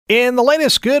In the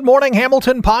latest Good Morning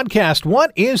Hamilton podcast,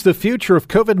 what is the future of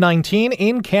COVID-19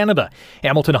 in Canada?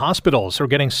 Hamilton hospitals are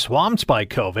getting swamped by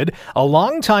COVID. A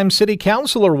longtime city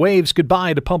councillor waves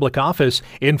goodbye to public office.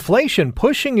 Inflation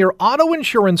pushing your auto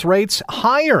insurance rates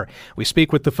higher. We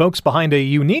speak with the folks behind a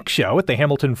unique show at the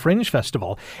Hamilton Fringe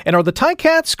Festival. And are the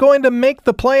Ticats going to make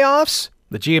the playoffs?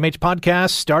 The GMH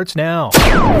podcast starts now.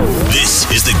 This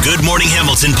is the Good Morning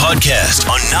Hamilton podcast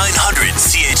on 900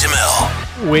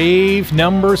 CHML. Wave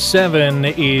number 7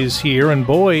 is here, and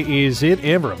boy, is it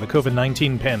ever, the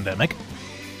COVID-19 pandemic.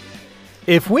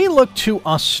 If we look to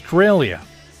Australia,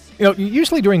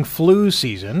 usually during flu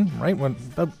season, right, when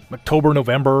October,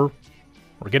 November,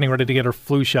 we're getting ready to get our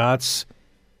flu shots,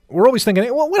 we're always thinking,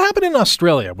 well, what happened in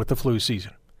Australia with the flu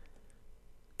season?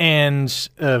 And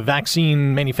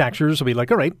vaccine manufacturers will be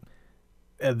like, all right,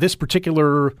 this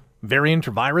particular variant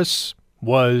or virus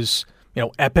was,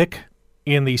 epic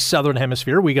in the southern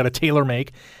hemisphere. We got to tailor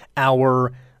make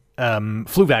our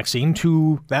flu vaccine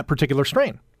to that particular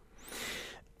strain.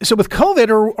 So with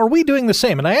COVID, are we doing the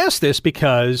same? And I ask this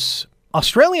because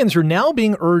Australians are now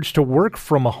being urged to work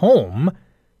from home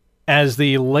as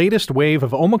the latest wave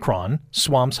of Omicron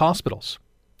swamps hospitals.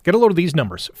 Get a load of these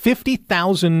numbers.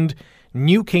 50,000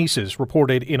 new cases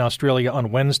reported in Australia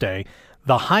on Wednesday,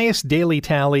 the highest daily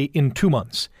tally in 2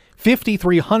 months.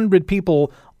 5,300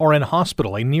 people are in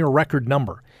hospital, a near record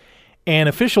number. And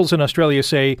officials in Australia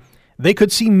say they could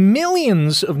see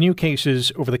millions of new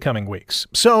cases over the coming weeks.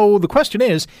 So the question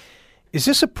is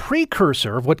this a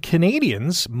precursor of what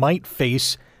Canadians might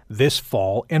face this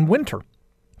fall and winter?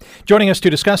 Joining us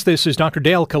to discuss this is Dr.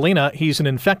 Dale Kalina. He's an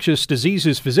infectious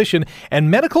diseases physician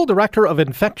and medical director of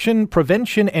infection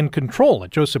prevention and control at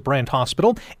Joseph Brant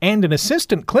Hospital and an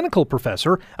assistant clinical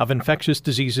professor of infectious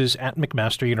diseases at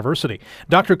McMaster University.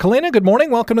 Dr. Kalina, good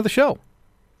morning. Welcome to the show.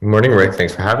 Good morning, Rick.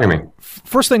 Thanks for having me.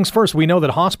 First things first, we know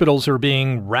that hospitals are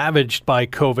being ravaged by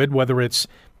COVID, whether it's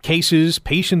cases,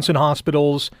 patients in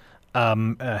hospitals,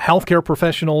 healthcare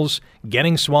professionals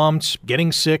getting swamped, getting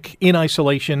sick, in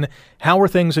isolation. How are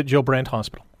things at Joe Brant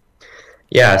Hospital?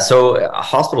 Yeah, so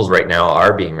hospitals right now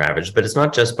are being ravaged, but it's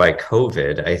not just by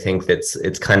COVID. I think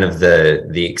it's kind of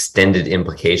the extended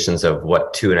implications of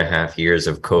what 2.5 years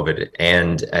of COVID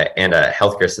and a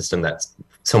healthcare system that's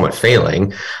somewhat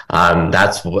failing.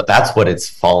 That's what it's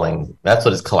falling. That's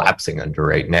what it's collapsing under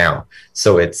right now.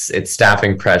 So it's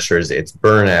staffing pressures, it's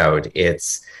burnout,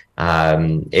 it's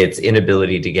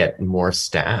inability to get more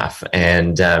staff.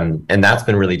 And that's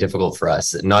been really difficult for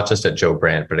us, not just at Joe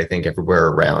Brant, but I think everywhere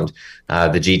around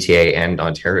the GTA and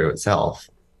Ontario itself.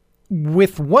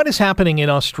 With what is happening in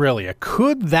Australia,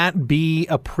 could that be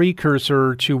a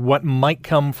precursor to what might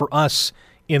come for us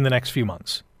in the next few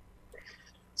months?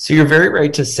 So you're very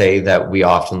right to say that we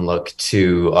often look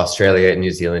to Australia and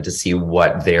New Zealand to see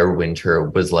what their winter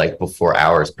was like before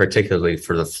ours, particularly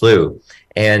for the flu.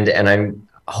 And I'm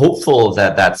hopeful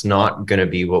that that's not going to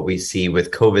be what we see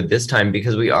with COVID this time,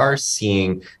 because we are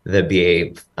seeing the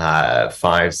BA.5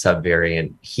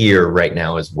 subvariant here right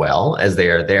now as well as they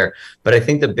are there. But I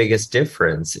think the biggest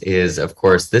difference is, of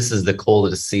course, this is the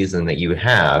coldest season that you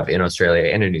have in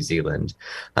Australia and in New Zealand.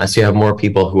 So you have more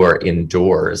people who are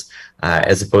indoors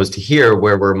as opposed to here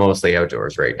where we're mostly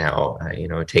outdoors right now,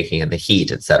 taking in the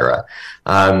heat, etc.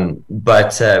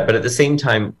 But at the same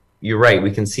time, you're right. We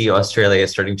can see Australia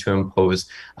starting to impose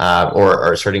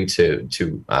or starting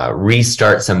to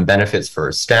restart some benefits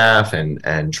for staff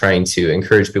and trying to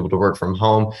encourage people to work from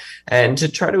home and to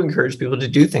try to encourage people to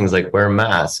do things like wear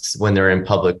masks when they're in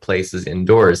public places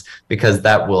indoors, because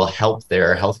that will help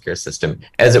their healthcare system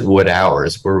as it would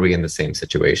ours were we in the same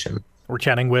situation. We're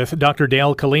chatting with Dr.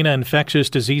 Dale Kalina, infectious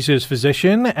diseases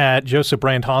physician at Joseph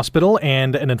Brant Hospital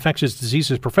and an infectious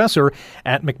diseases professor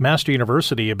at McMaster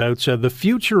University, about the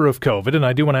future of COVID. And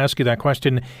I do want to ask you that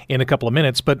question in a couple of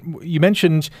minutes. But you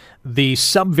mentioned the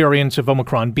subvariants of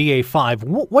Omicron, BA.5.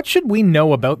 What should we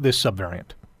know about this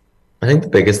subvariant? I think the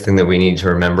biggest thing that we need to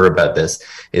remember about this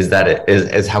is that it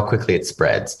is how quickly it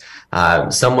spreads.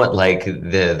 Somewhat like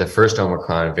the first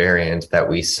Omicron variant that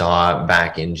we saw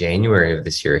back in January of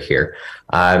this year here.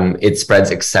 It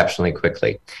spreads exceptionally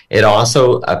quickly. It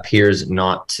also appears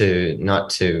not to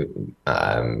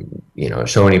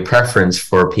show any preference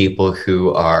for people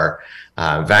who are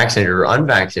vaccinated or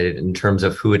unvaccinated in terms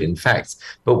of who it infects.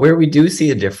 But where we do see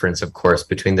a difference, of course,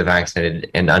 between the vaccinated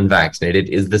and unvaccinated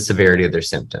is the severity of their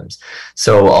symptoms.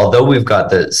 So although we've got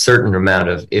the certain amount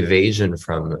of evasion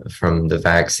from the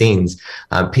vaccines,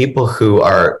 people who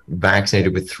are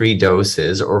vaccinated with 3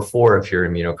 doses or 4 if you're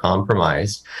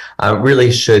immunocompromised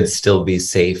really should still be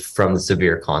safe from the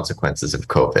severe consequences of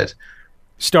COVID.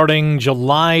 Starting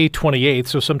July 28th,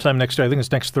 so sometime next, I think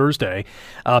it's next Thursday,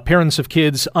 parents of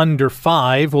kids under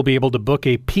 5 will be able to book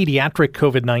a pediatric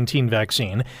COVID-19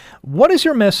 vaccine. What is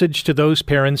your message to those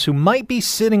parents who might be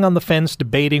sitting on the fence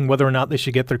debating whether or not they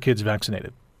should get their kids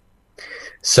vaccinated?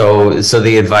 So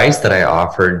the advice that I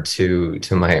offered to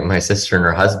my sister and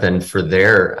her husband for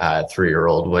their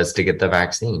 3-year-old was to get the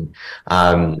vaccine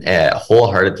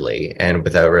wholeheartedly and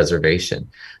without reservation.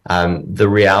 The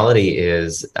reality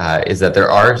is that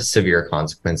there are severe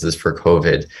consequences for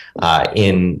COVID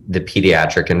in the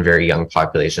pediatric and very young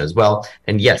population as well.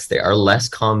 And yes, they are less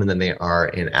common than they are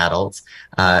in adults.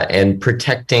 And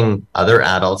protecting other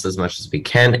adults as much as we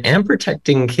can and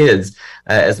protecting kids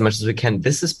as much as we can,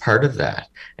 this is part of that.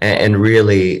 And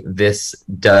really, this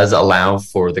does allow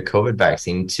for the COVID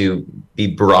vaccine to be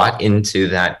brought into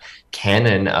that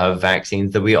canon of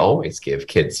vaccines that we always give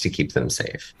kids to keep them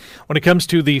safe. When it comes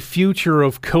to the future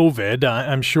of COVID,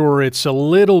 I'm sure it's a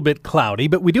little bit cloudy,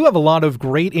 but we do have a lot of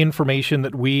great information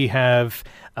that we have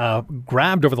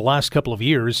grabbed over the last couple of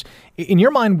years. In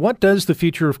your mind, what does the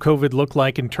future of COVID look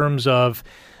like in terms of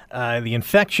the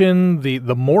infection, the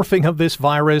morphing of this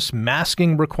virus,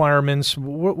 masking requirements?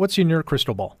 What's in your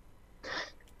crystal ball?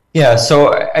 Yeah,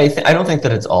 so I don't think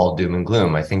that it's all doom and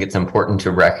gloom. I think it's important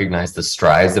to recognize the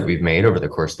strides that we've made over the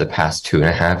course of the past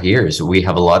 2.5 years. We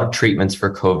have a lot of treatments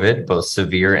for COVID, both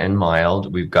severe and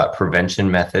mild. We've got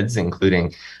prevention methods,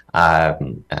 including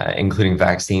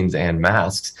vaccines and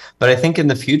masks. But I think in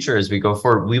the future, as we go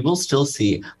forward, we will still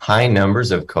see high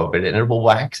numbers of COVID, and it will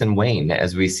wax and wane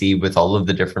as we see with all of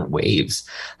the different waves.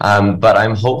 But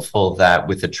I'm hopeful that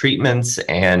with the treatments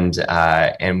and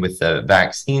with the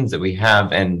vaccines that we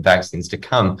have and vaccines to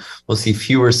come, we'll see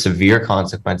fewer severe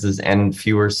consequences and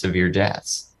fewer severe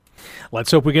deaths. Let's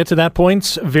hope we get to that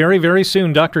point very, very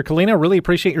soon. Dr. Kalina, really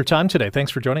appreciate your time today. Thanks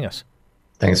for joining us.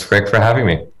 Thanks, Rick, for having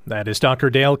me. That is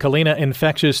Dr. Dale Kalina,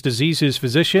 infectious diseases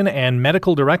physician and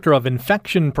medical director of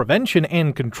infection prevention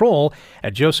and control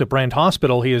at Joseph Brant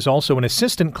Hospital. He is also an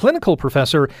assistant clinical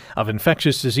professor of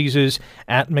infectious diseases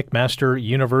at McMaster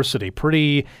University.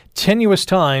 Pretty tenuous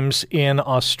times in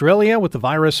Australia with the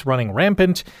virus running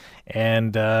rampant.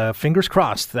 And fingers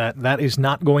crossed that is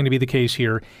not going to be the case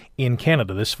here in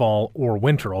Canada this fall or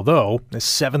winter, although the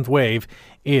 7th wave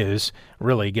is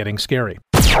really getting scary.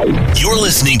 You're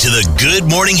listening to the Good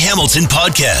Morning Hamilton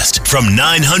podcast from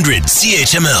 900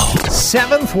 CHML.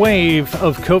 7th wave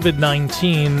of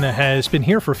COVID-19 has been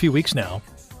here for a few weeks now,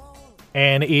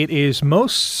 and it is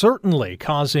most certainly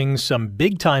causing some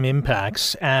big-time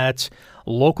impacts at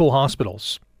local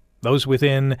hospitals. Those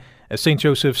within St.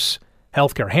 Joseph's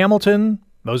Healthcare Hamilton,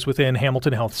 those within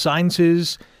Hamilton Health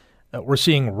Sciences. We're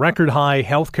seeing record-high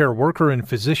healthcare worker and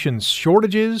physician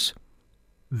shortages,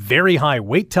 very high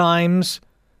wait times,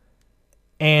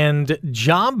 and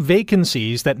job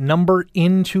vacancies that number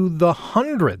into the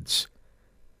hundreds.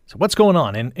 So what's going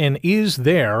on? And is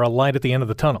there a light at the end of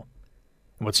the tunnel?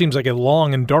 What seems like a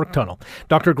long and dark tunnel.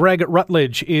 Dr. Greg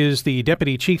Rutledge is the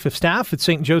Deputy Chief of Staff at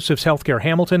St. Joseph's Healthcare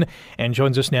Hamilton and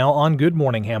joins us now on Good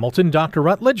Morning Hamilton. Dr.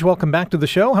 Rutledge, welcome back to the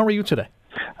show. How are you today?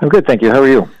 I'm good, thank you. How are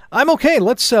you? I'm okay.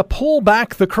 Let's pull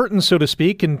back the curtain, so to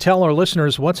speak, and tell our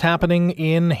listeners what's happening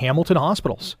in Hamilton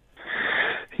hospitals.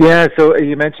 Yeah, so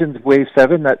you mentioned Wave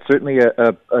 7. That's certainly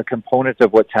a component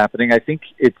of what's happening. I think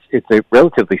it's a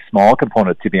relatively small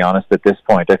component, to be honest, at this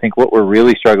point. I think what we're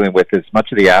really struggling with is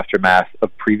much of the aftermath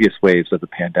of previous waves of the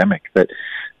pandemic that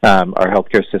our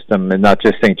healthcare system, and not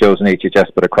just St. Joe's and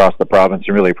HHS, but across the province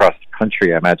and really across the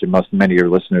country. I imagine many of your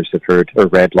listeners have heard or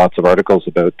read lots of articles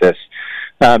about this.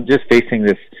 Just facing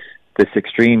this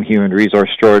extreme human resource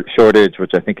shortage,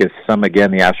 which I think is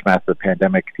the aftermath of the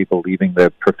pandemic, people leaving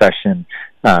the profession,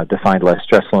 to find less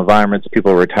stressful environments,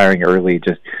 people retiring early.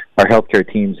 Just our healthcare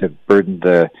teams have burdened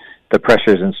the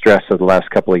pressures and stress of the last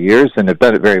couple of years and have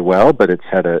done it very well, but it's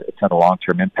had a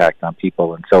long-term impact on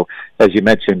people. And so, as you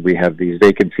mentioned, we have these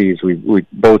vacancies. We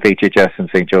both HHS and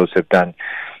St. Joe's have done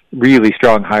really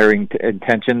strong hiring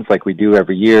intentions like we do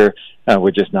every year.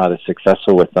 We're just not as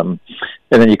successful with them.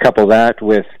 And then you couple that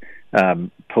with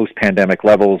post-pandemic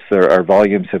levels, our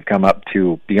volumes have come up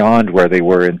to beyond where they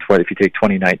were if you take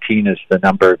 2019 as the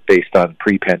number based on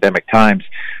pre-pandemic times,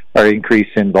 our increase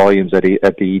in volumes at the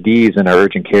EDs and our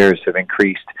urgent cares have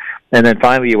increased. And then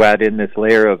finally you add in this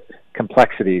layer of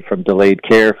complexity from delayed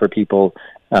care for people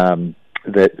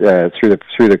that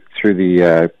through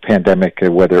the pandemic,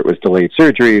 whether it was delayed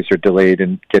surgeries or delayed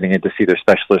in getting in to see their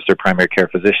specialists or primary care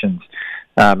physicians.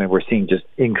 And we're seeing just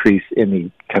increase in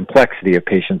the complexity of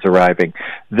patients arriving.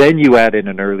 Then you add in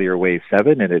an earlier Wave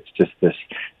 7, and it's just this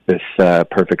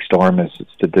perfect storm, as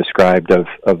it's described,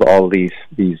 of all these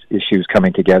issues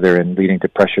coming together and leading to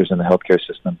pressures in the healthcare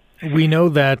system. We know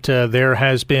that there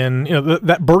has been,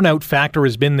 that burnout factor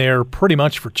has been there pretty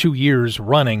much for 2 years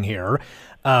running here.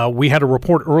 We had a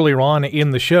report earlier on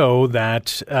in the show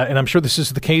that, and I'm sure this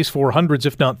is the case for hundreds,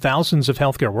 if not thousands, of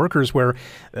healthcare workers, where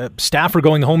staff are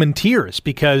going home in tears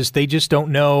because they just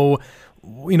don't know,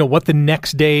 what the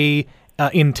next day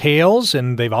entails,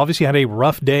 and they've obviously had a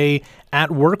rough day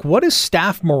at work. What is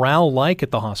staff morale like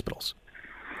at the hospitals?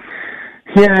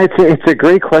 Yeah, it's a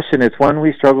great question. It's one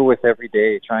we struggle with every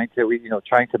day, trying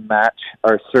to match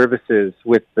our services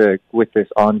with this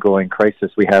ongoing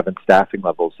crisis we have in staffing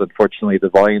levels. Unfortunately, the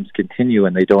volumes continue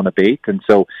and they don't abate, and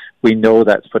so we know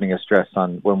that's putting a stress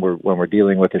on when we're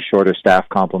dealing with a shorter staff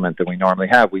complement than we normally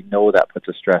have. We know that puts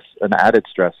an added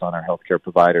stress on our healthcare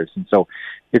providers, and so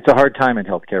it's a hard time in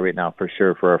healthcare right now for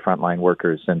sure for our frontline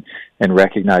workers, and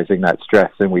recognizing that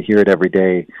stress, and we hear it every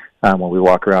day. When we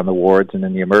walk around the wards and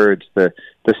in the emerge, the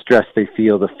stress they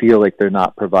feel, to feel like they're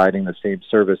not providing the same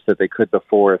service that they could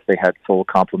before if they had full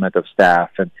complement of staff,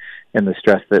 and the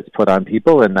stress that's put on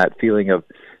people, and that feeling of,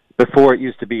 before it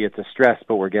used to be it's a stress,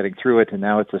 but we're getting through it, and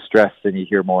now it's a stress, and you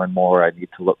hear more and more, I need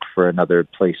to look for another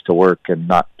place to work, and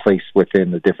not place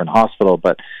within a different hospital,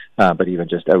 but even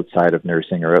just outside of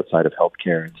nursing or outside of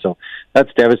healthcare. And so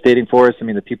that's devastating for us. I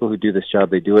mean, the people who do this job,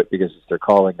 they do it because it's their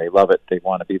calling, they love it, they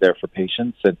want to be there for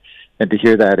patients, and to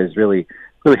hear that is really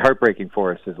heartbreaking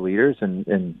for us as leaders, and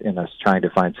us trying to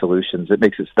find solutions. It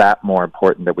makes it that more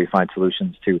important that we find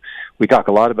solutions to. We talk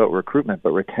a lot about recruitment,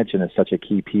 but retention is such a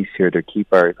key piece here to keep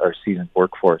our seasoned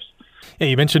workforce. Yeah,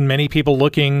 you mentioned many people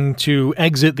looking to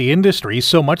exit the industry,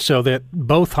 so much so that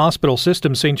both hospital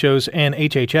systems, St. Joe's and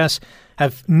HHS,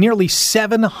 have nearly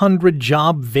 700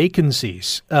 job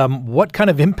vacancies. What kind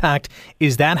of impact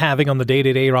is that having on the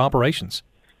day-to-day operations?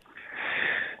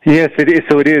 Yes, it is.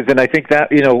 So it is. And I think that,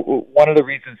 one of the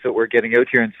reasons that we're getting out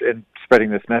here and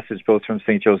spreading this message, both from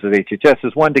St. Joe's and HHS,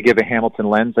 is one, to give a Hamilton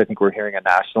lens. I think we're hearing a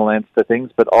national lens to things,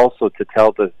 but also to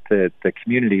tell the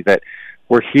community that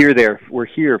we're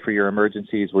here for your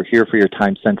emergencies. We're here for your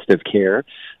time-sensitive care.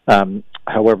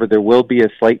 However, there will be a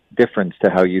slight difference to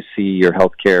how you see your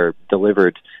health care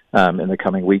delivered in the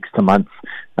coming weeks to months.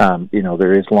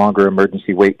 There is longer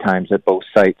emergency wait times at both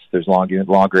sites. There's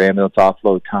longer ambulance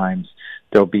offload times.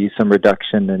 There'll be some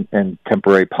reduction and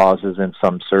temporary pauses in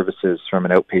some services from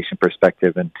an outpatient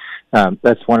perspective. And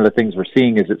that's one of the things we're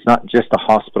seeing, is it's not just a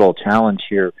hospital challenge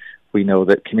here. We know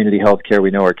that community healthcare,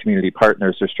 we know our community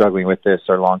partners are struggling with this.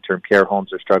 Our long-term care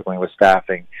homes are struggling with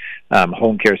staffing.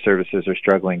 Home care services are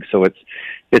struggling. So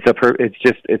it's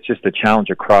just a challenge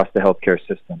across the healthcare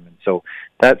system. And so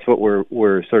that's what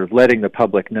we're sort of letting the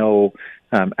public know,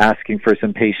 asking for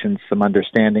some patience, some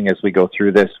understanding as we go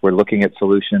through this. We're looking at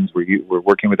solutions. We're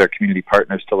working with our community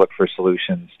partners to look for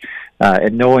solutions,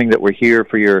 and knowing that we're here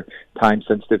for your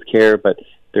time-sensitive care, but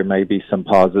there may be some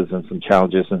pauses and some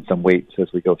challenges and some waits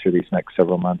as we go through these next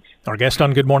several months. Our guest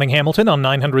on Good Morning Hamilton on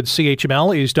 900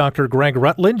 CHML is Dr. Greg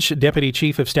Rutledge, Deputy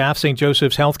Chief of Staff, St.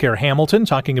 Joseph's Healthcare Hamilton,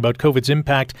 talking about COVID's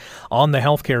impact on the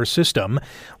healthcare system.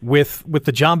 With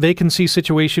the job vacancy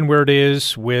situation where it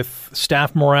is, with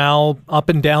staff morale up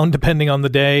and down depending on the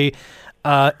day,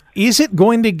 is it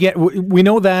going to get, we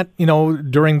know that,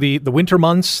 during the winter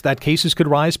months that cases could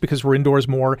rise because we're indoors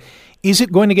more. Is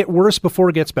it going to get worse before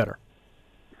it gets better?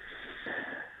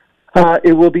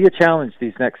 It will be a challenge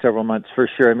these next several months for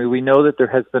sure. I mean, we know that there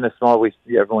has been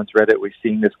everyone's read it. We've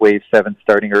seen this wave 7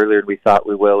 starting earlier than we thought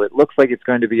we will. It looks like it's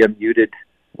going to be a muted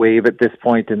wave at this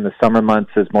point in the summer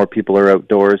months as more people are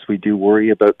outdoors. We do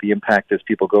worry about the impact as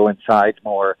people go inside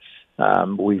more.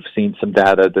 We've seen some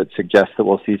data that suggests that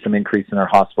we'll see some increase in our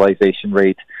hospitalization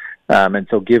rate. And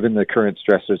so given the current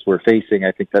stressors we're facing,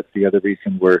 I think that's the other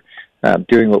reason we're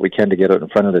doing what we can to get out in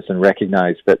front of this and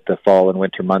recognize that the fall and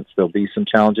winter months, there'll be some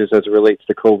challenges as it relates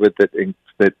to COVID that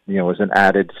is an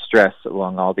added stress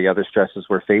along all the other stresses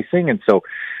we're facing. And so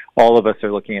all of us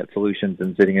are looking at solutions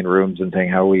and sitting in rooms and saying,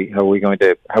 how are we going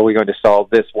to solve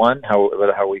this one? How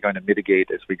are we going to mitigate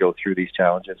as we go through these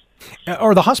challenges?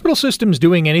 Are the hospital systems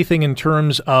doing anything in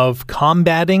terms of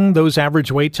combating those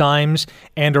average wait times,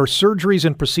 and are surgeries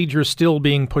and procedures still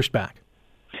being pushed back?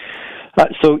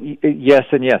 So yes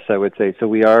and yes, I would say. So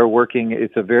we are working.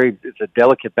 It's a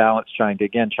delicate balance trying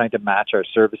to match our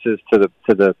services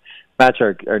match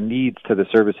our needs to the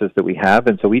services that we have.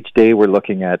 And so each day we're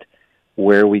looking at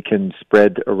where we can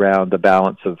spread around the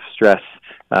balance of stress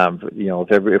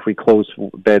If we close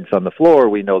beds on the floor,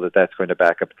 we know that that's going to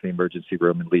back up to the emergency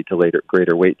room and lead to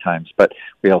greater wait times. But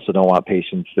we also don't want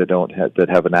patients that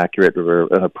have an accurate or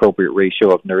an appropriate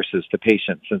ratio of nurses to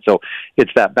patients. And so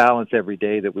it's that balance every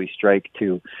day that we strike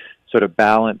to sort of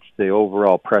balance the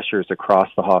overall pressures across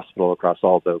the hospital, across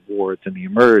all the wards and the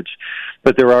emerge.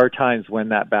 But there are times when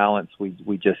that balance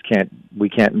we just can't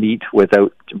meet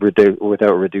without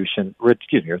a reduction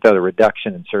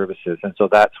in services. And so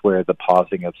that's where the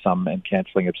pausing of some and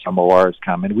canceling of some ORs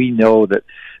come. And we know that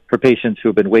for patients who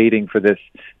have been waiting for this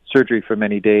surgery for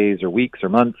many days or weeks or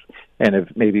months and have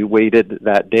maybe waited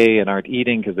that day and aren't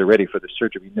eating because they're ready for the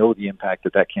surgery, we know the impact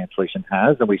that cancellation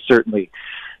has, and we certainly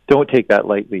don't take that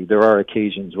lightly. There are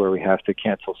occasions where we have to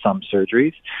cancel some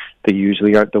surgeries. They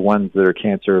usually aren't the ones that are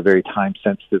cancer or very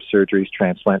time-sensitive surgeries,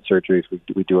 transplant surgeries.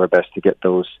 We do our best to get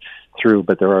those through,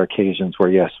 but there are occasions where,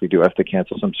 yes, we do have to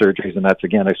cancel some surgeries, and that's,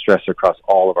 again, a stress across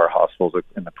all of our hospitals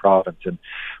in the province. And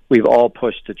we've all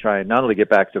pushed to try and not only get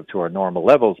back to our normal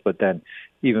levels, but then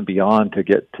even beyond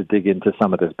to dig into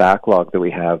some of this backlog that we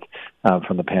have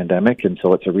from the pandemic. And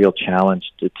so it's a real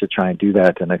challenge to try and do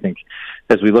that. And I think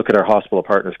as we look at our hospital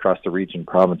partners across the region,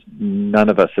 province, none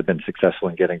of us have been successful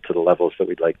in getting to the levels that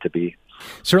we'd like to be.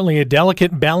 Certainly a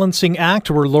delicate balancing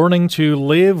act. We're learning to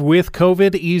live with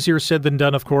COVID. Easier said than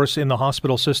done, of course, in the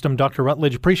hospital system. Dr.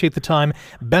 Rutledge, appreciate the time.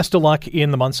 Best of luck in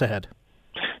the months ahead.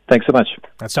 Thanks so much.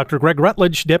 That's Dr. Greg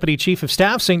Rutledge, Deputy Chief of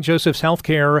Staff, St. Joseph's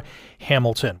Healthcare,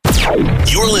 Hamilton.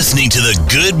 You're listening to the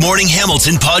Good Morning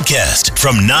Hamilton podcast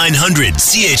from 900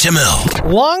 CHML.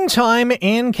 Longtime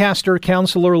Ancaster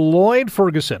councillor Lloyd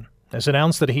Ferguson has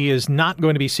announced that he is not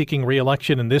going to be seeking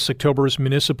re-election in this October's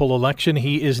municipal election.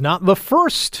 He is not the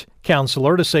first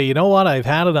councillor to say, you know what, I've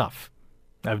had enough.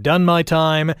 I've done my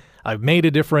time. I've made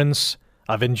a difference.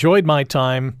 I've enjoyed my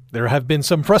time. There have been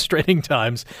some frustrating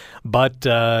times, but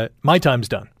my time's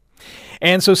done.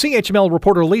 And so CHML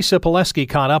reporter Lisa Pileski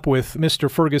caught up with Mr.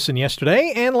 Ferguson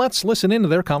yesterday, and let's listen into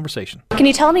their conversation. Can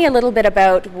you tell me a little bit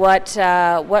about what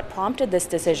prompted this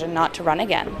decision not to run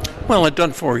again? Well, I've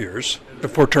done 4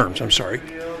 terms,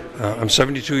 I'm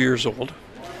 72 years old.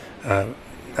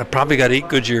 I've probably got 8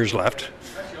 good years left,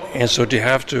 and so to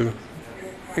have to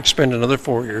expend another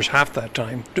 4 years, half that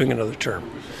time, doing another term.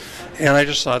 And I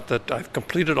just thought that I've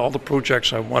completed all the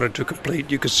projects I wanted to complete.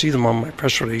 You could see them on my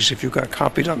press release if you got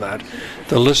copied on that,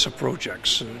 the list of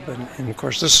projects. And of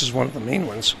course, this is one of the main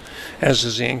ones, as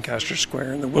is the Ancaster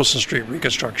Square and the Wilson Street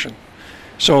reconstruction.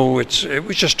 So it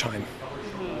was just time.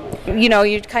 You know,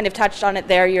 you kind of touched on it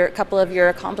there, a couple of your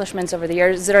accomplishments over the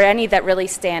years. Is there any that really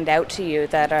stand out to you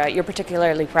that you're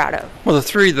particularly proud of? Well, the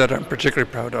 3 that I'm particularly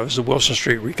proud of is the Wilson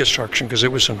Street reconstruction, because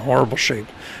it was in horrible shape.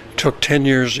 It took 10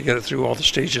 years to get it through all the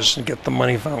stages and get the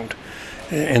money found.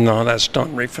 And now that's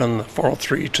done right from the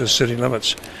 403 to the city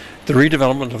limits. The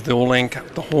redevelopment of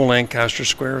the whole Lancaster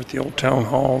Square, the old town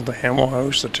hall, the Hamill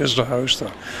House, the Tisdale House,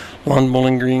 the lawn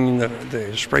bowling green,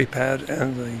 the spray pad,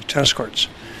 and the tennis courts.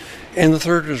 And the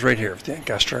 3rd is right here at the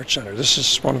Ancaster Arts Centre. This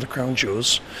is one of the crown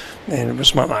jewels, and it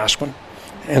was my last one.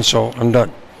 And so I'm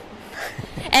done.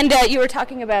 And you were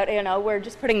talking about, we're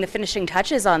just putting the finishing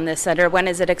touches on this centre. When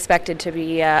is it expected to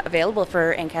be available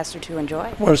for Ancaster to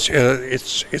enjoy? Well,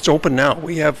 it's open now.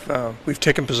 We've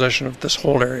taken possession of this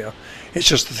whole area. It's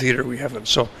just the theatre we haven't.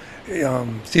 So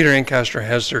Theatre Ancaster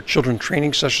has their children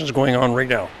training sessions going on right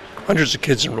now. Hundreds of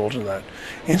kids enrolled in that,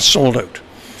 and sold out.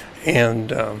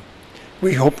 And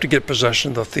we hope to get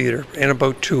possession of the theatre in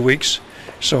about 2 weeks.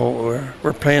 So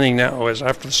we're planning now, as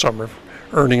after the summer,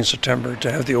 early in September,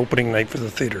 to have the opening night for the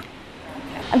theatre.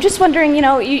 I'm just wondering,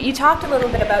 you talked a little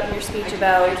bit about in your speech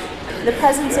about the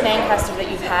presence in Ancaster that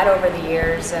you've had over the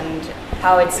years and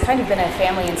how it's kind of been a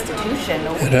family institution.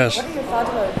 It has. What are your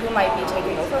thoughts about who might be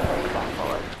taking over for you going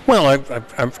forward? Well,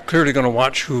 I'm clearly going to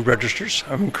watch who registers.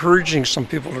 I'm encouraging some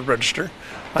people to register.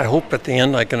 I hope at the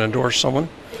end I can endorse someone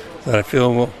that I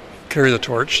feel will carry the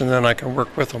torch, and then I can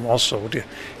work with them also.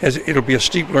 It'll be a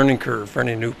steep learning curve for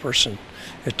any new person.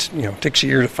 It takes a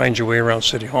year to find your way around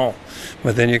City Hall,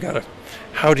 but then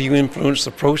how do you influence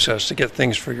the process to get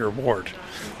things for your ward?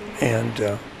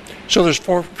 And so there's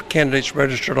 4 candidates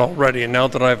registered already, and now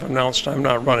that I've announced I'm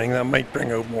not running, that might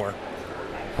bring out more.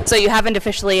 So you haven't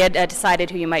officially decided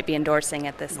who you might be endorsing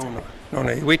at this time? No.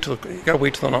 You got to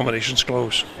wait till the nominations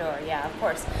close. Sure, yeah, of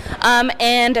course.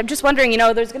 And I'm just wondering,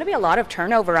 there's going to be a lot of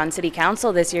turnover on City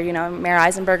Council this year. Mayor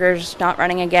Eisenberger's not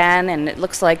running again, and it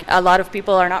looks like a lot of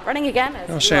people are not running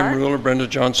again. Sam Ruler, Brenda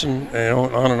Johnson,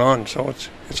 on and on. So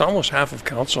It's almost half of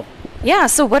council. Yeah,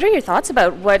 so what are your thoughts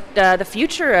about what the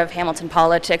future of Hamilton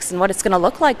politics and what it's going to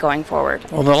look like going forward?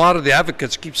 Well, a lot of the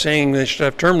advocates keep saying they should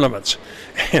have term limits,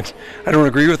 and I don't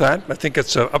agree with that. I think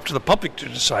it's up to the public to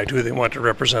decide who they want to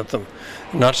represent them,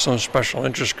 not some special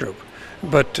interest group.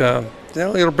 But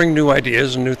it'll bring new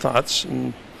ideas and new thoughts,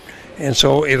 and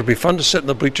so it'll be fun to sit in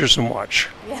the bleachers and watch.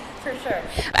 Yeah, for sure.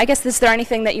 I guess, is there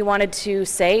anything that you wanted to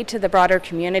say to the broader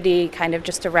community, kind of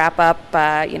just to wrap up,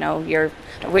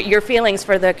 your feelings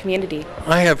for the community?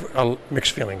 I have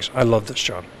mixed feelings. I love this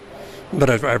job, but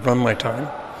I've run my time,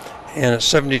 and at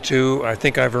 72, I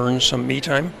think I've earned some me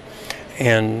time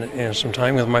and some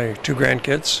time with my 2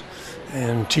 grandkids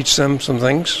and teach them some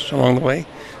things along the way.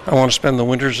 I want to spend the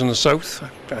winters in the south.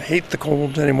 I hate the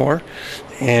cold anymore,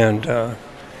 and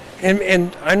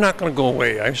I'm not going to go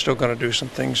away. I'm still going to do some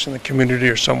things in the community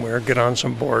or somewhere, get on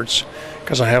some boards,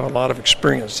 because I have a lot of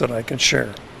experience that I can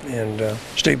share and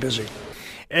stay busy.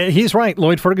 He's right.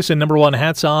 Lloyd Ferguson, number one,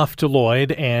 hats off to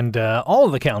Lloyd and all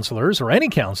of the councillors, or any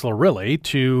councillor really,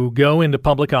 to go into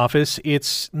public office.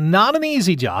 It's not an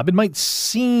easy job. It might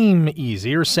seem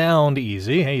easy or sound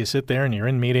easy. Hey, you sit there and you're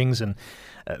in meetings, and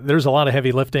there's a lot of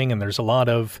heavy lifting, and there's a lot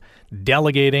of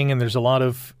delegating, and there's a lot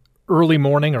of early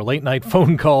morning or late night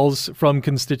phone calls from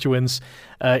constituents.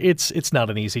 It's not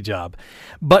an easy job.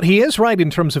 But he is right in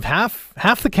terms of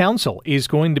half the council is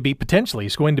going to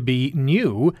be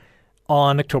new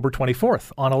on October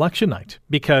 24th on election night,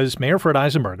 because Mayor Fred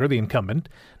Eisenberger, the incumbent,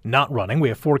 not running. We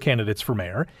have 4 candidates for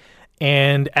mayor.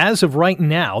 And as of right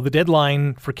now, the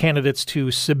deadline for candidates to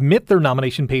submit their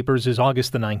nomination papers is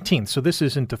August the 19th. So this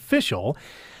isn't official,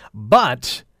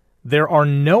 but there are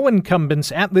no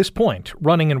incumbents at this point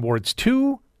running in wards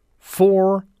 2,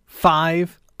 4,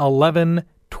 5, 11,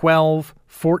 12,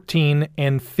 14,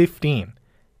 and 15.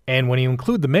 And when you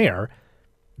include the mayor,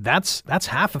 that's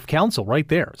half of council right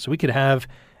there. So we could have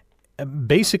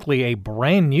basically a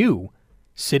brand new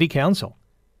city council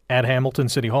at Hamilton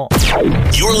City Hall.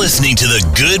 You're listening to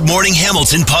the Good Morning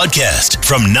Hamilton podcast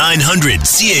from 900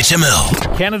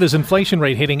 CHML. Canada's inflation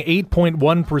rate hitting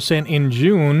 8.1% in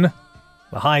June,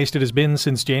 the highest it has been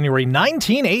since January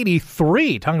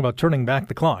 1983. Talking about turning back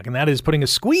the clock. And that is putting a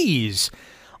squeeze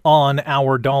on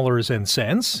our dollars and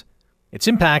cents. Its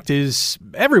impact is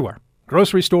everywhere.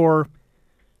 Grocery store,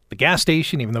 the gas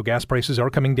station, even though gas prices are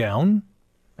coming down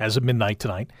as of midnight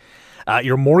tonight.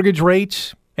 Your mortgage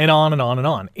rate, and on and on and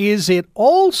on. Is it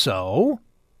also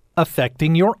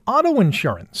affecting your auto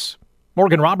insurance?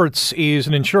 Morgan Roberts is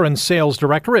an insurance sales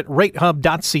director at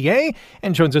ratehub.ca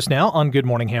and joins us now on Good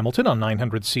Morning Hamilton on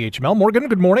 900 CHML. Morgan,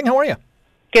 good morning. How are you?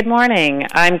 Good morning.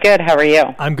 I'm good. How are you?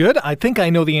 I'm good. I think I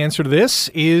know the answer to this.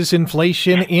 Is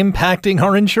inflation impacting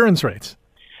our insurance rates?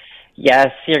 Yes,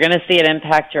 you're going to see it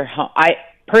impact your home. I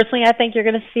think you're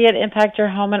going to see it impact your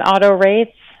home and auto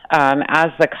rates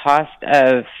as the cost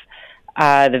of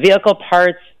the vehicle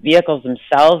parts, vehicles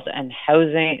themselves, and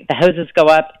the houses go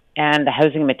up, and the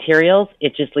housing materials.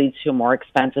 It just leads to a more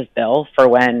expensive bill for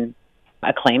when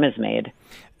a claim is made.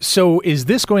 So is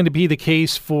this going to be the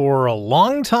case for a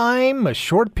long time, a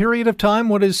short period of time?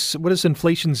 What is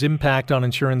inflation's impact on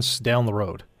insurance down the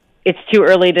road? It's too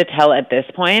early to tell at this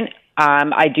point.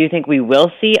 I do think we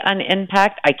will see an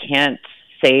impact. I can't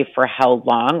say for how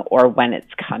long or when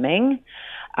it's coming.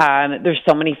 There's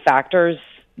so many factors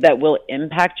that will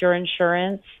impact your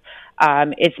insurance.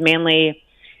 It's mainly,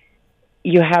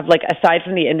 you have, like, aside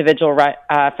from the individual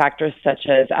factors such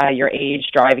as your age,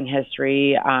 driving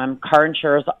history, car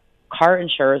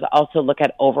insurers also look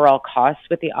at overall costs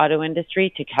with the auto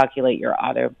industry to calculate your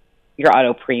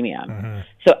auto premium. Mm-hmm.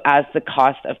 So as the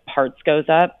cost of parts goes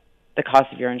up, the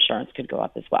cost of your insurance could go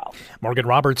up as well. Morgan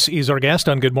Roberts is our guest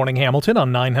on Good Morning Hamilton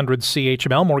on 900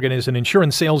 CHML. Morgan is an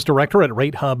insurance sales director at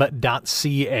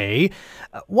ratehub.ca.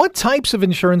 What types of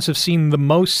insurance have seen the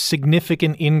most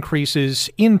significant increases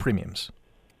in premiums?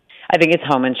 I think it's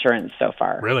home insurance so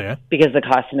far. Really? Eh? Because the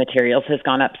cost of materials has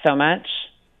gone up so much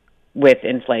with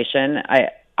inflation.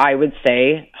 I would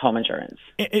say home insurance.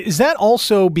 Is that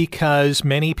also because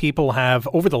many people have,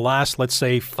 over the last, let's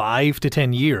say, 5 to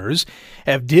 10 years,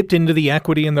 have dipped into the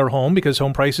equity in their home because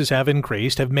home prices have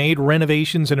increased, have made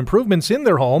renovations and improvements in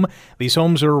their home? These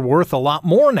homes are worth a lot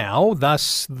more now,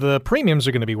 thus the premiums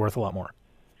are going to be worth a lot more.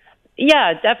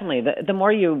 Yeah, definitely. The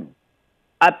more you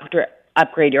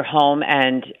upgrade your home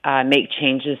and make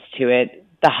changes to it,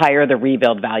 the higher the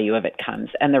rebuild value of it comes.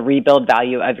 And the rebuild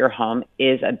value of your home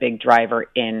is a big driver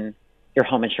in your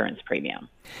home insurance premium.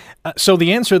 So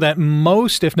the answer that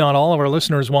most, if not all, of our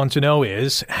listeners want to know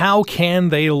is, how can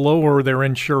they lower their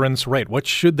insurance rate? What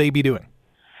should they be doing?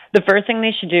 The first thing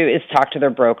they should do is talk to their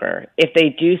broker. If they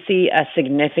do see a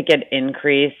significant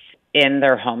increase in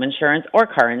their home insurance or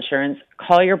car insurance,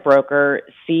 call your broker,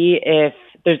 see if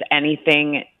there's any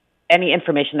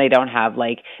information they don't have.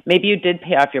 Like maybe you did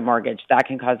pay off your mortgage. That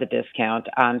can cause a discount.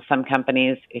 Some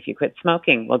companies, if you quit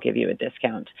smoking, will give you a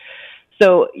discount.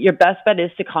 So your best bet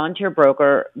is to call into your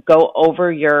broker, go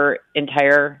over your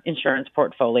entire insurance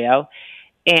portfolio.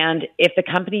 And if the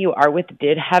company you are with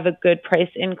did have a good price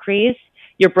increase,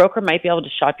 your broker might be able to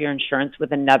shop your insurance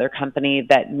with another company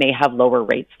that may have lower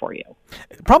rates for you.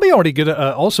 Probably already good.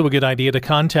 Also a good idea to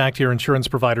contact your insurance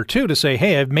provider too to say,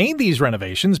 hey, I've made these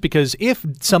renovations, because if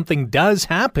something does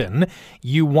happen,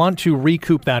 you want to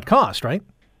recoup that cost, right?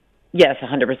 Yes,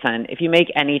 100%. If you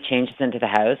make any changes into the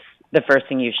house, the first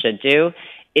thing you should do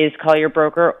is call your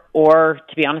broker, or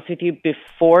to be honest with you,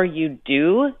 before you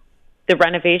do the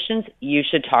renovations, you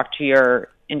should talk to your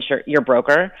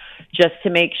broker just to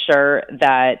make sure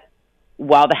that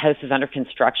while the house is under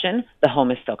construction, the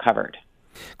home is still covered.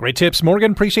 Great tips,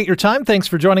 Morgan. Appreciate your time. Thanks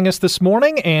for joining us this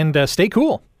morning, and stay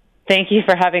cool. Thank you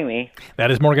for having me.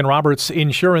 That is Morgan Roberts,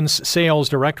 Insurance Sales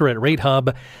Director at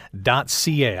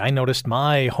ratehub.ca. I noticed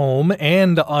my home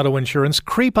and auto insurance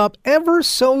creep up ever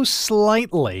so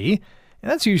slightly.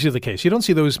 And that's usually the case. You don't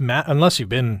see those, unless you've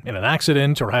been in an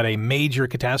accident or had a major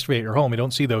catastrophe at your home. You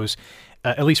don't see those,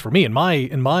 at least for me, in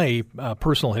my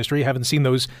personal history, I haven't seen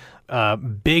those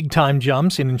big-time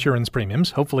jumps in insurance premiums.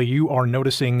 Hopefully you are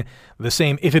noticing the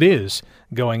same if it is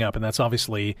going up, and that's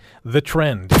obviously the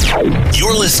trend.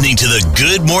 You're listening to the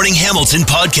Good Morning Hamilton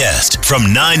podcast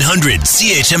from 900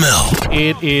 CHML.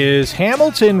 It is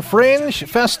Hamilton Fringe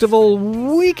Festival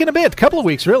week and a bit, couple of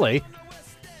weeks really.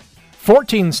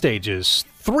 14 stages,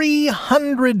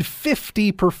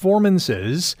 350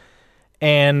 performances,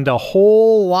 and a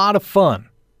whole lot of fun.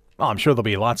 I'm sure there'll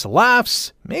be lots of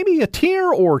laughs, maybe a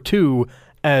tear or two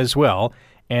as well,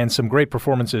 and some great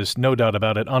performances, no doubt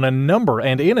about it, in a number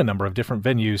of different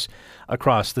venues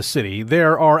across the city.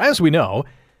 There are, as we know,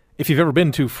 if you've ever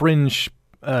been to Fringe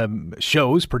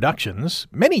shows, productions,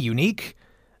 many unique,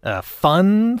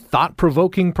 fun,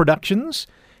 thought-provoking productions,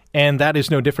 and that is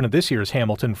no different at this year's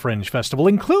Hamilton Fringe Festival,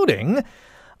 including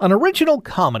an original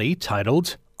comedy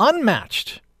titled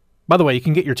Unmatched. By the way, you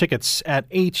can get your tickets at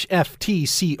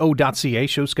hftco.ca,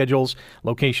 show schedules,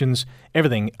 locations,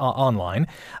 everything online.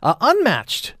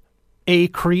 Unmatched, a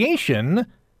creation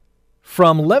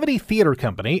from Levity Theatre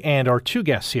Company, and our two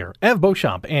guests here, Ev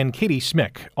Beauchamp and Katie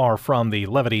Smick, are from the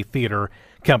Levity Theatre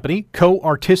Company,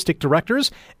 co-artistic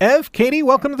directors. Ev, Katie,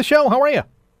 welcome to the show. How are you?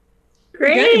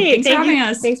 Great.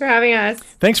 Thanks for having us.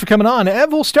 Thanks for coming on.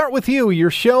 Ev, we'll start with you. Your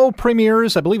show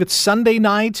premieres, I believe it's Sunday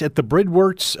night at the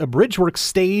Bridgeworks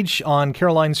stage on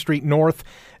Caroline Street North.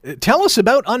 Tell us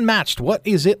about Unmatched. What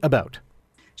is it about?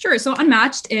 Sure. So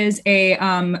Unmatched is a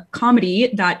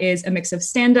comedy that is a mix of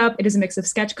stand-up. It is a mix of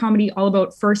sketch comedy, all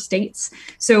about first dates.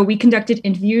 So we conducted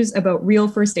interviews about real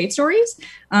first date stories,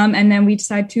 and then we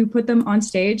decided to put them on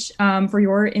stage for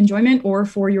your enjoyment or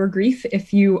for your grief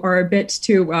if you are a bit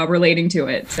too relating to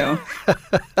it. So,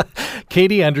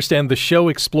 Katie, I understand the show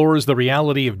explores the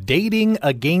reality of dating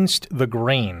against the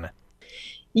grain.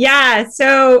 Yeah,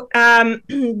 so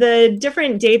the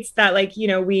different dates that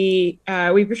we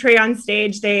portray on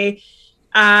stage, they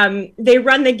run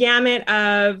the gamut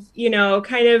of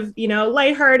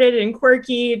lighthearted and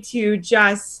quirky to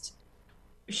just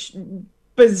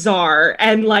bizarre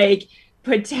and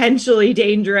potentially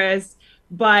dangerous,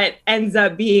 but ends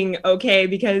up being okay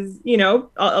because all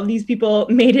of these people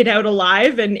made it out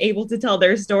alive and able to tell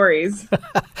their stories.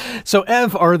 So,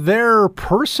 Ev, are there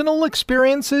personal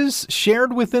experiences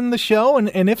shared within the show?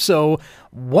 And if so,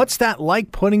 what's that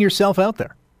like putting yourself out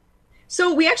there?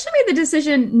 So we actually made the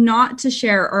decision not to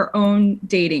share our own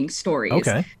dating stories.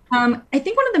 Okay. I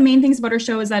think one of the main things about our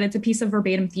show is that it's a piece of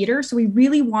verbatim theater. So we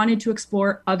really wanted to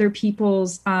explore other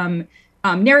people's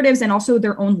narratives and also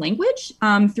their own language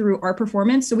through our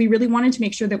performance. So we really wanted to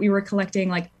make sure that we were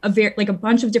collecting a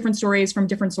bunch of different stories from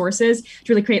different sources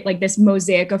to really create this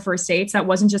mosaic of first dates that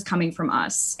wasn't just coming from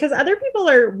us. Because other people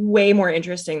are way more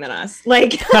interesting than us.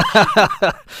 And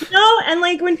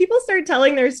when people start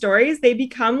telling their stories, they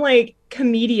become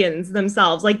comedians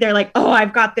themselves. They're like, oh,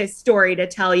 I've got this story to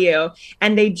tell you.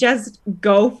 And they just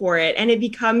go for it. And it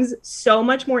becomes so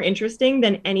much more interesting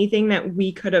than anything that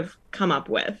we could have come up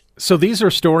with. So these are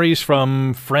stories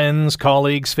from friends,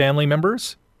 colleagues, family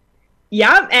members?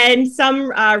 Yeah, and some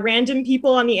random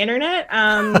people on the internet.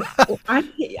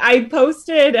 I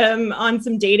posted on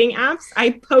some dating apps. I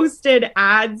posted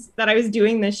ads that I was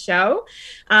doing this show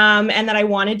and that I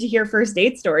wanted to hear first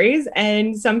date stories.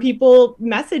 And some people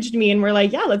messaged me and were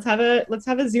like, yeah, let's have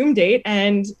a Zoom date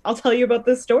and I'll tell you about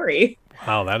this story.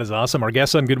 Wow, that is awesome. Our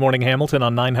guests on Good Morning Hamilton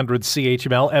on 900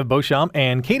 CHML, Ev Beauchamp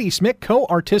and Katie Smick,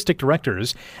 co-artistic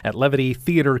directors at Levity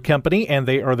Theatre Company, and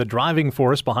they are the driving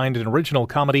force behind an original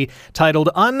comedy titled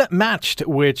Unmatched,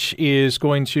 which is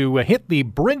going to hit the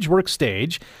Bridgeworks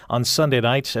stage on Sunday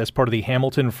night as part of the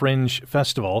Hamilton Fringe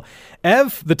Festival.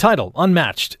 Ev, the title,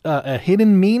 Unmatched, a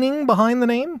hidden meaning behind the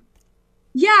name?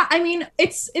 Yeah, I mean,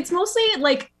 it's mostly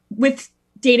like with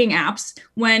dating apps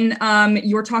when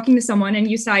you're talking to someone and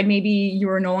you decide maybe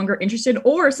you're no longer interested,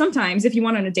 or sometimes if you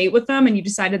went on a date with them and you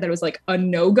decided that it was like a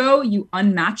no-go, you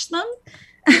unmatch them.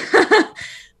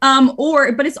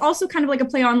 But it's also kind of like a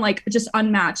play on like just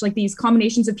unmatched, like these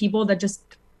combinations of people that just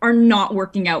are not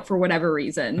working out for whatever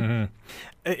reason. Mm-hmm.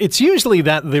 It's usually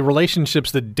that the relationships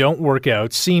that don't work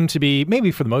out seem to be, maybe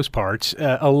for the most part,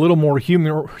 a little more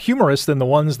humorous than the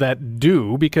ones that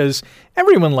do, because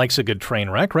everyone likes a good train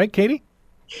wreck, right, Katie?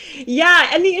 Yeah,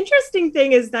 and the interesting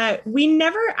thing is that we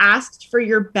never asked for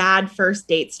your bad first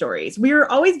date stories. We were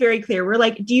always very clear. We're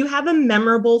like, do you have a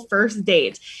memorable first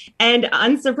date? And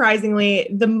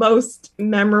unsurprisingly, the most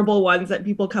memorable ones that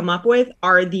people come up with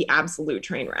are the absolute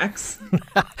train wrecks.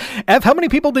 Ev, how many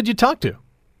people did you talk to?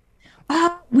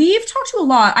 We've talked to a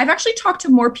lot. I've actually talked to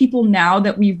more people now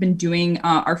that we've been doing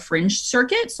our Fringe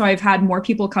circuit. So I've had more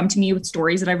people come to me with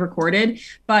stories that I've recorded,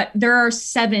 but there are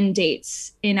 7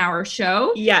 dates in our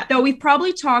show. Yeah. Though we've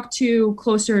probably talked to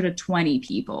closer to 20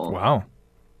 people. Wow.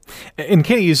 And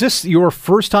Katie, is this your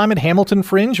first time at Hamilton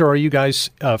Fringe, or are you guys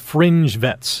Fringe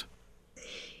vets?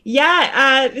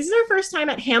 Yeah, this is our first time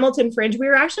at Hamilton Fringe. We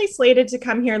were actually slated to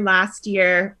come here last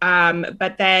year,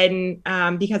 but then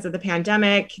because of the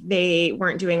pandemic, they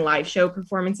weren't doing live show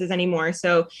performances anymore.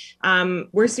 So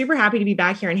we're super happy to be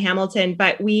back here in Hamilton,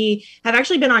 but we have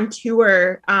actually been on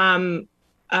tour,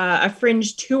 a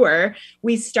Fringe tour.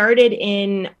 We started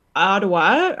in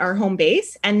Ottawa, our home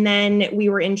base, and then we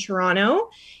were in Toronto,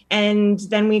 and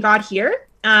then we got here.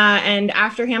 And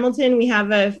after Hamilton, we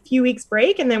have a few weeks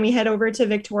break, and then we head over to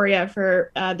Victoria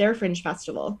for their Fringe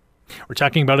Festival. We're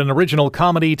talking about an original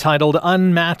comedy titled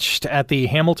Unmatched at the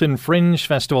Hamilton Fringe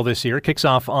Festival this year. Kicks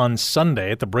off on Sunday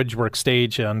at the Bridgeworks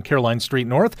stage on Caroline Street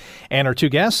North. And our two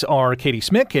guests are Katie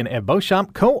Smick and Ev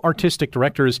Beauchamp, co-artistic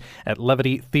directors at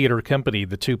Levity Theatre Company,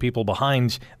 the two people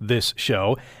behind this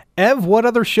show. Ev, what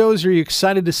other shows are you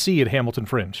excited to see at Hamilton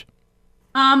Fringe?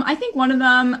 I think one of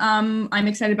them I'm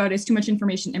excited about is Too Much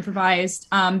Information Improvised.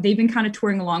 They've been kind of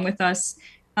touring along with us.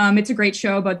 It's a great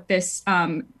show about this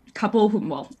couple who,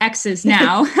 well, exes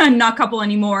now, not couple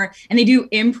anymore. And they do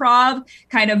improv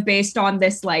kind of based on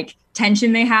this like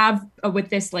tension they have with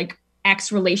this like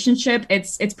ex relationship.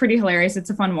 It's pretty hilarious. It's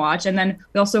a fun watch. And then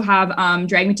we also have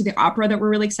Drag Me to the Opera that we're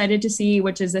really excited to see,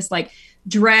 which is this like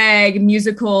drag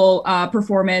musical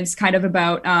performance kind of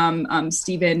about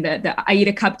Stephen, the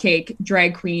Aida Cupcake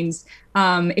drag queen's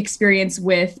experience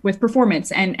with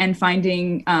performance and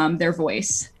finding their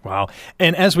voice. Wow.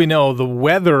 And as we know, the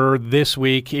weather this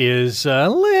week is a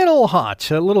little hot,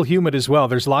 a little humid as well.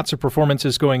 There's lots of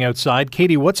performances going outside.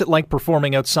 Katie, what's it like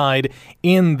performing outside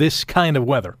in this kind of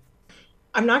weather?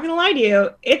 I'm not going to lie to you.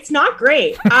 It's not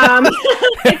great.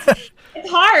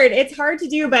 It's hard. It's hard to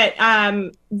do, but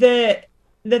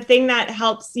the thing that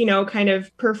helps, kind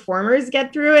of performers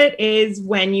get through it is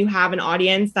when you have an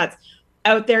audience that's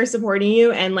out there supporting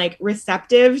you and like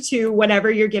receptive to whatever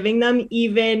you're giving them,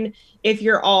 even if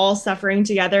you're all suffering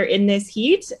together in this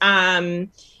heat.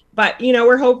 But,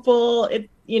 we're hopeful.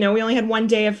 We only had 1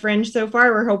 day of Fringe so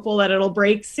far. We're hopeful that it'll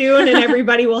break soon and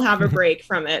everybody will have a break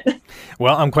from it.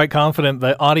 Well, I'm quite confident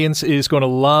the audience is going to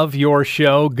love your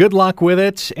show. Good luck with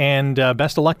it, and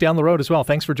best of luck down the road as well.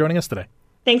 Thanks for joining us today.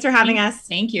 Thanks for having us.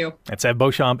 Thank you. That's Ev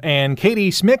Beauchamp and Katie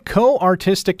Smick,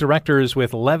 co-artistic directors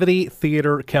with Levity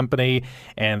Theatre Company,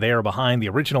 and they are behind the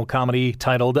original comedy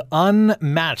titled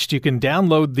Unmatched. You can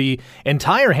download the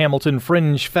entire Hamilton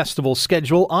Fringe Festival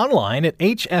schedule online at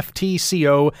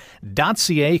hftco.ca.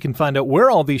 You can find out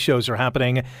where all these shows are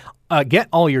happening. Get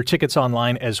all your tickets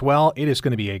online as well. It is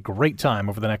going to be a great time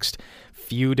over the next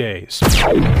few days.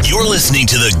 You're listening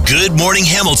to the Good Morning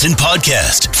Hamilton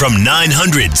podcast from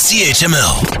 900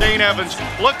 CHML. Dane Evans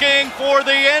looking for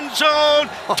the end zone.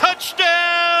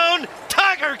 Touchdown,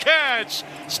 Tiger Cats!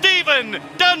 Stephen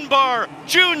Dunbar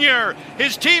Jr.,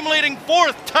 his team-leading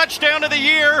 4th touchdown of the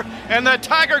year, and the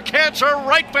Tiger Cats are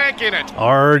right back in it.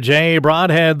 RJ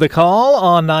Broadhead the call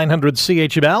on 900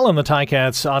 CHML and the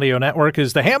Ticats audio network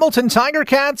as the Hamilton Tiger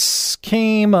Cats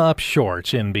came up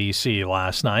short in BC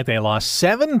last night. They lost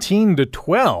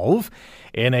 17-12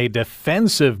 in a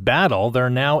defensive battle. They're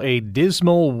now a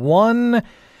dismal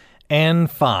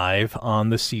 1-5 on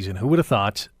the season. Who would have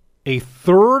thought a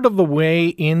third of the way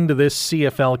into this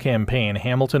CFL campaign,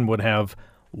 Hamilton would have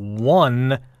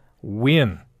one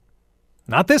win.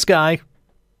 Not this guy.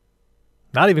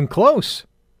 Not even close.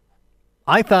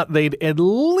 I thought they'd at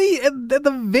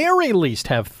the very least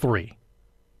have 3.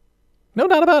 No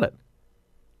doubt about it.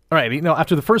 All right,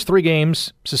 after the first 3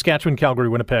 games, Saskatchewan, Calgary,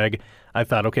 Winnipeg, I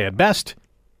thought, okay, at best,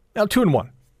 2-1.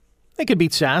 They could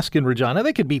beat Sask in Regina.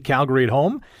 They could beat Calgary at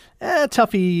home.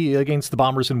 Toughie against the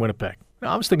Bombers in Winnipeg.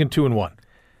 I was thinking 2-1.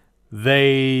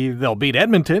 They'll beat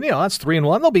Edmonton. That's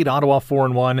 3-1. They'll beat Ottawa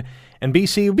 4-1. And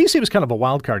BC was kind of a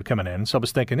wild card coming in, so I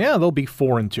was thinking, they'll be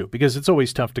 4-2 because it's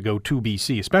always tough to go to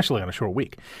BC, especially on a short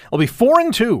week. They'll be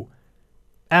 4-2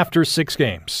 after 6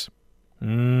 games.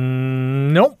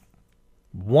 Nope.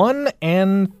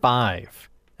 1-5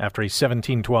 after a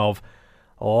 17-12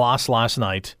 loss last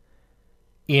night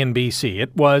in BC.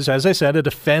 It was, as I said, a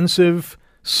defensive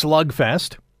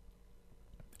slugfest.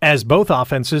 As both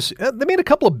offenses, they made a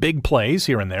couple of big plays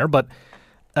here and there, but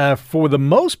for the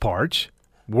most part,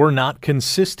 were not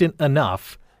consistent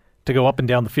enough to go up and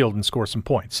down the field and score some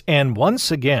points. And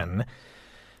once again,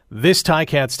 this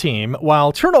Ticats team,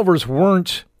 while turnovers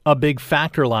weren't a big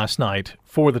factor last night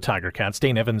for the Tiger Cats,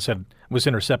 Dane Evans was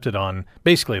intercepted on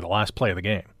basically the last play of the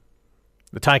game.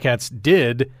 The Ticats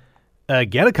did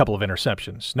get a couple of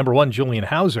interceptions. Number 1, Julian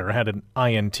Hauser had an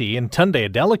INT, and Tunde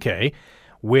Adeleke,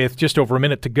 with just over a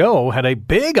minute to go, had a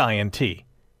big INT.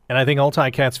 And I think all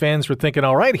Ticats fans were thinking,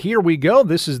 all right, here we go.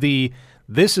 This is the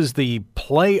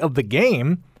play of the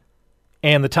game,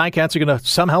 and the Ticats are going to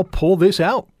somehow pull this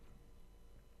out.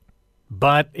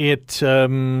 But it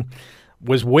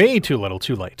was way too little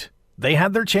too late. They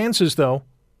had their chances, though,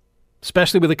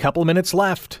 especially with a couple of minutes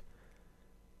left.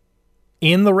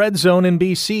 In the red zone in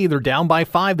BC, they're down by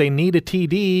 5. They need a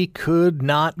TD, could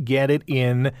not get it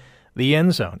in the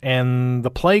end zone. And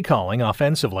the play calling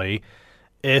offensively,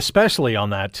 especially on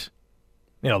that,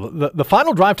 the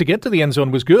final drive to get to the end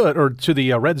zone was good, or to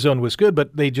the red zone was good,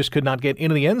 but they just could not get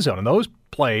into the end zone. And those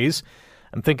plays,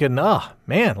 I'm thinking,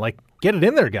 get it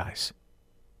in there, guys.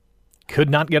 Could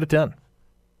not get it done.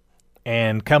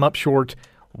 And come up short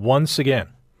once again.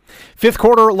 5th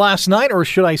quarter last night, or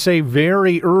should I say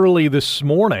very early this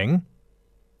morning,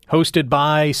 hosted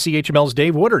by CHML's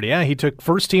Dave Woodard. Yeah, he took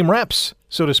first-team reps,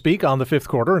 so to speak, on the 5th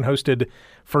quarter and hosted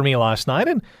for me last night,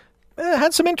 and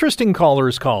had some interesting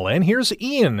callers call in. Here's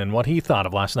Ian and what he thought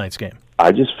of last night's game.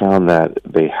 I just found that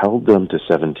they held them to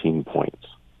 17 points.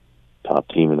 Top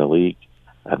team in the league.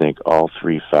 I think all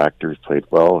 3 factors played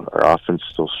well. Our offense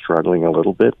still struggling a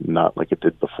little bit, not like it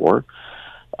did before.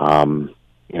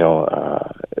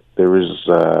 There was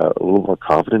a little more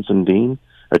confidence in Dane.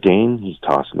 He's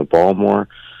tossing the ball more.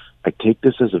 I take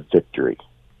this as a victory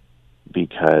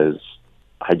because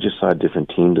I just saw a different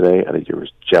team today. I think it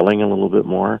was gelling a little bit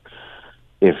more.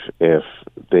 If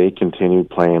they continue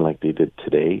playing like they did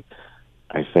today,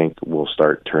 I think we'll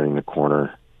start turning the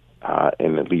corner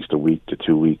in at least a week to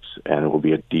 2 weeks, and it will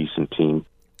be a decent team.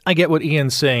 I get what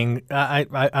Ian's saying.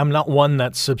 I'm not one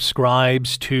that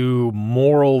subscribes to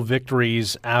moral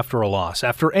victories after a loss.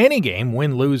 After any game,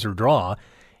 win, lose, or draw,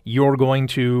 you're going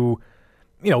to,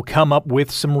 come up with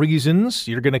some reasons.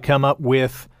 You're going to come up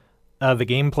with the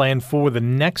game plan for the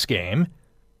next game.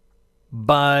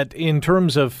 But in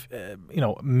terms of,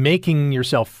 making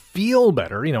yourself feel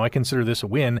better, I consider this a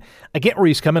win. I get where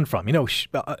he's coming from.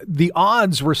 The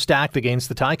odds were stacked against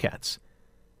the Ticats.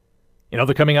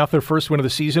 They're coming off their first win of the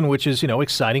season, which is,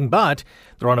 exciting, but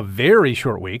they're on a very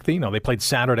short week. They played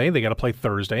Saturday. They got to play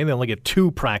Thursday. They only get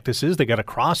 2 practices. They got to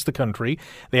cross the country.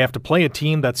 They have to play a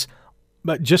team that's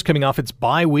just coming off its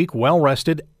bye week,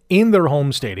 well-rested, in their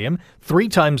home stadium, 3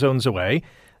 time zones away.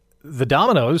 The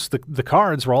dominoes, the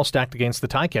cards were all stacked against the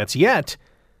Ticats, yet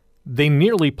they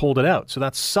nearly pulled it out. So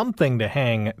that's something to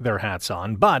hang their hats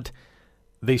on, but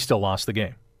they still lost the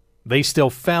game. They still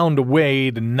found a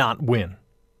way to not win,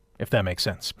 if that makes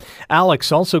sense.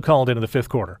 Alex also called into the 5th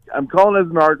quarter. I'm calling as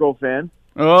an Argo fan.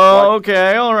 Oh,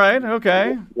 okay. All right.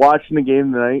 Okay. Watching the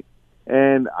game tonight,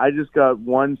 and I just got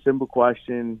one simple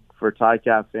question for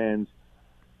Ticat fans.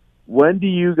 When do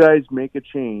you guys make a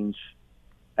change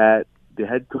at the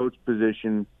head coach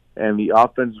position and the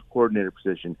offensive coordinator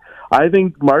position? I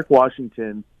think Mark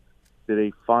Washington did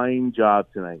a fine job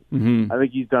tonight. Mm-hmm. I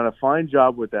think he's done a fine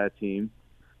job with that team.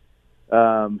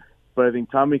 But I think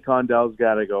Tommy Condell's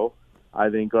got to go. I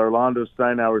think Orlando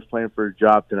Steinauer is playing for a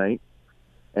job tonight.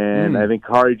 And I think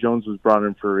Kari Jones was brought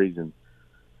in for a reason.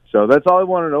 So that's all I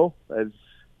want to know is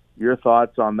your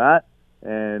thoughts on that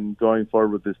and going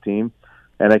forward with this team.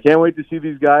 And I can't wait to see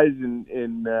these guys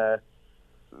in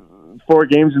 4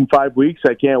 games in 5 weeks.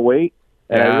 I can't wait.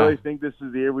 And Yeah. I really think this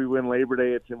is the year we win Labor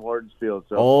Day at Tim Hortons Field.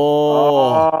 So,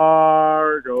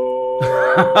 Argo.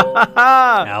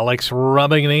 Alex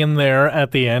rubbing it in there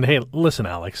at the end. Hey, listen,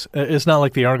 Alex, it's not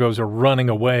like the Argos are running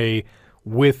away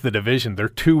with the division. They're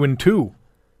 2-2,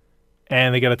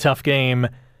 and they got a tough game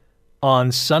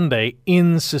on Sunday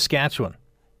in Saskatchewan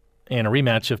and a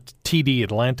rematch of TD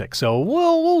Atlantic. So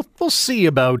we'll see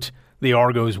about the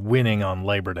Argos winning on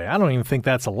Labor Day. I don't even think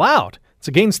that's allowed. It's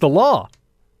against the law.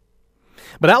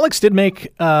 But Alex did make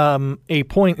a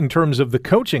point in terms of the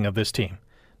coaching of this team.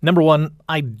 Number one,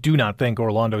 I do not think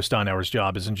Orlando Steinauer's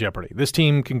job is in jeopardy. This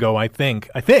team can go, I think,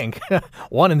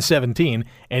 1-17,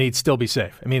 and he'd still be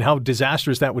safe. I mean, how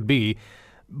disastrous that would be.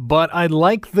 But I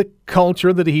like the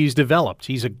culture that he's developed.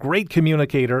 He's a great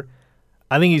communicator.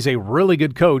 I think he's a really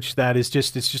good coach that it's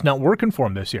just not working for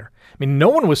him this year. I mean, no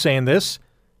one was saying this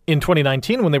in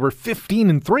 2019 when they were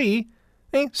 15-3.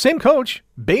 Hey, same coach,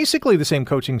 basically the same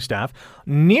coaching staff,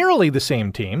 nearly the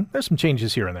same team. There's some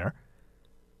changes here and there.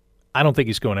 I don't think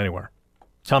he's going anywhere.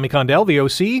 Tommy Condell, the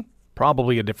OC,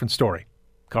 probably a different story.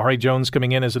 Kahari Jones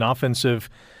coming in as an offensive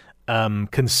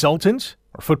consultant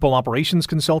or football operations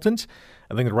consultant.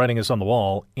 I think the writing is on the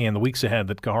wall in the weeks ahead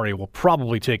that Kahari will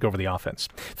probably take over the offense.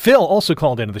 Phil also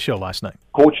called into the show last night.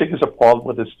 Coaching is a problem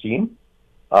with this team.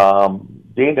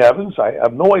 Dane Evans, I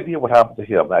have no idea what happened to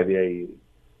him.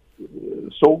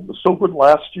 So good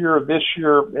last year. This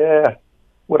year,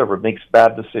 whatever, makes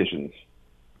bad decisions.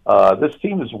 This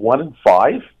team is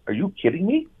 1-5. Are you kidding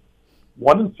me?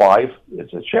 1-5.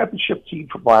 It's a championship team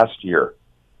from last year.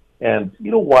 And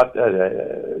you know what?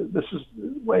 This is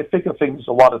I think of things,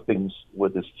 a lot of things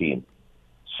with this team.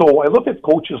 So I look at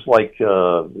coaches like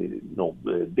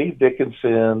Dave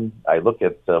Dickinson. I look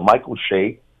at Michael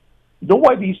Shea. You know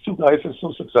why these two guys are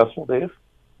so successful, Dave?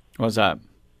 What's that?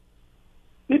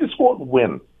 They just go out and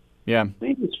win. Yeah.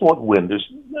 They just go out and win. There's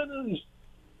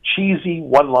cheesy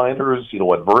one-liners,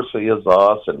 adversity is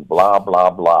us and blah, blah,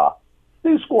 blah.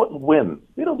 They just go out and win.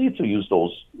 They don't need to use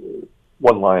those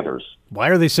one-liners. Why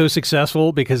are they so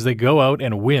successful? Because they go out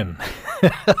and win.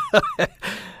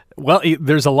 Well,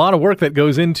 there's a lot of work that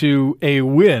goes into a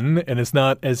win, and it's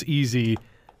not as easy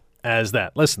as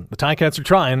that. Listen, the Ticats are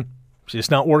trying. It's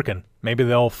just not working. Maybe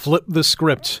they'll flip the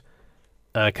script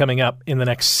coming up in the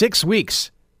next 6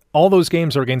 weeks. All those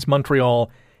games are against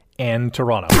Montreal and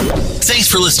Toronto.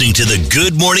 Thanks for listening to the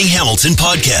Good Morning Hamilton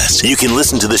podcast. You can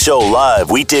listen to the show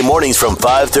live weekday mornings from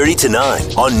 5:30 to 9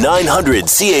 on 900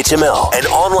 CHML and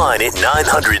online at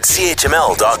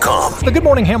 900CHML.com. The Good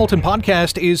Morning Hamilton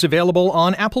podcast is available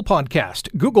on Apple Podcast,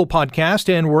 Google Podcast,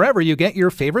 and wherever you get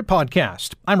your favorite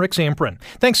podcast. I'm Rick Samprin.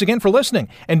 Thanks again for listening.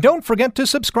 And don't forget to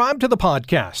subscribe to the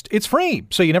podcast. It's free,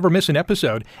 so you never miss an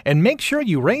episode. And make sure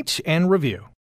you rate and review.